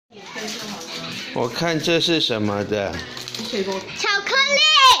我看这是什么的？巧克力。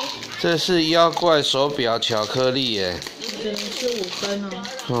这是妖怪手表巧克力耶。只能吃5根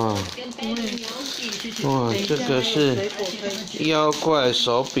哦。哇，这个是妖怪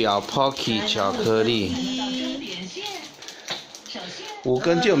手表 pocky 巧克力，5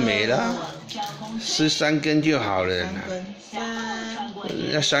根就没了，吃3根就好了。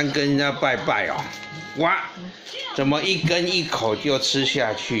那3根要拜拜哦。哇，怎么1根1口就吃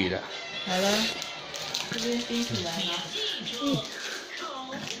下去了？好了，这边冰起来了。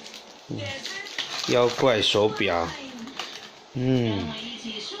妖怪手表，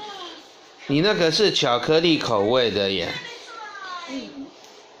你那个是巧克力口味的耶，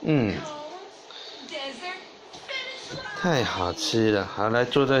太好吃了。好，来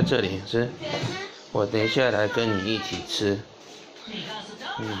坐在这里吃，我等一下来跟你一起吃。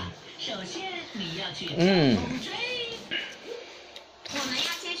我们要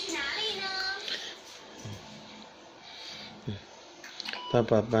先去哪里呢？爸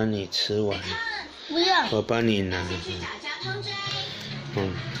爸帮你吃完，不用。我帮你拿。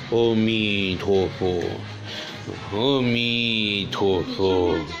阿弥陀佛，阿弥陀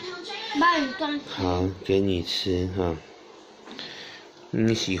佛。好，给你吃哈。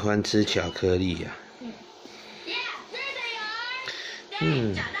你喜欢吃巧克力呀？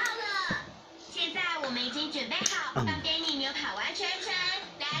找到了。现在我们已经准备好，放给你扭跑完全程。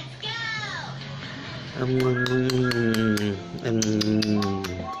Let's go。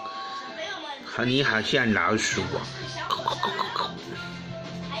你好像老鼠哦。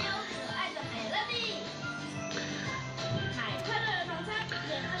还有可爱的美乐蒂。买快乐儿童餐，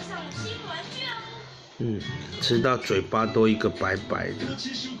也爱上新玩具哦。吃到嘴巴都一个白白的。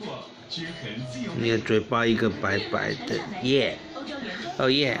你的嘴巴一个白白的，耶！哦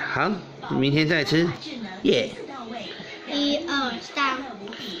耶，好，明天再吃，耶！1、2、3。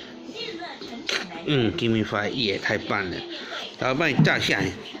give me 5，耶，太棒了！老板，你照相，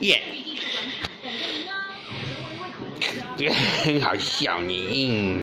耶！很好笑你。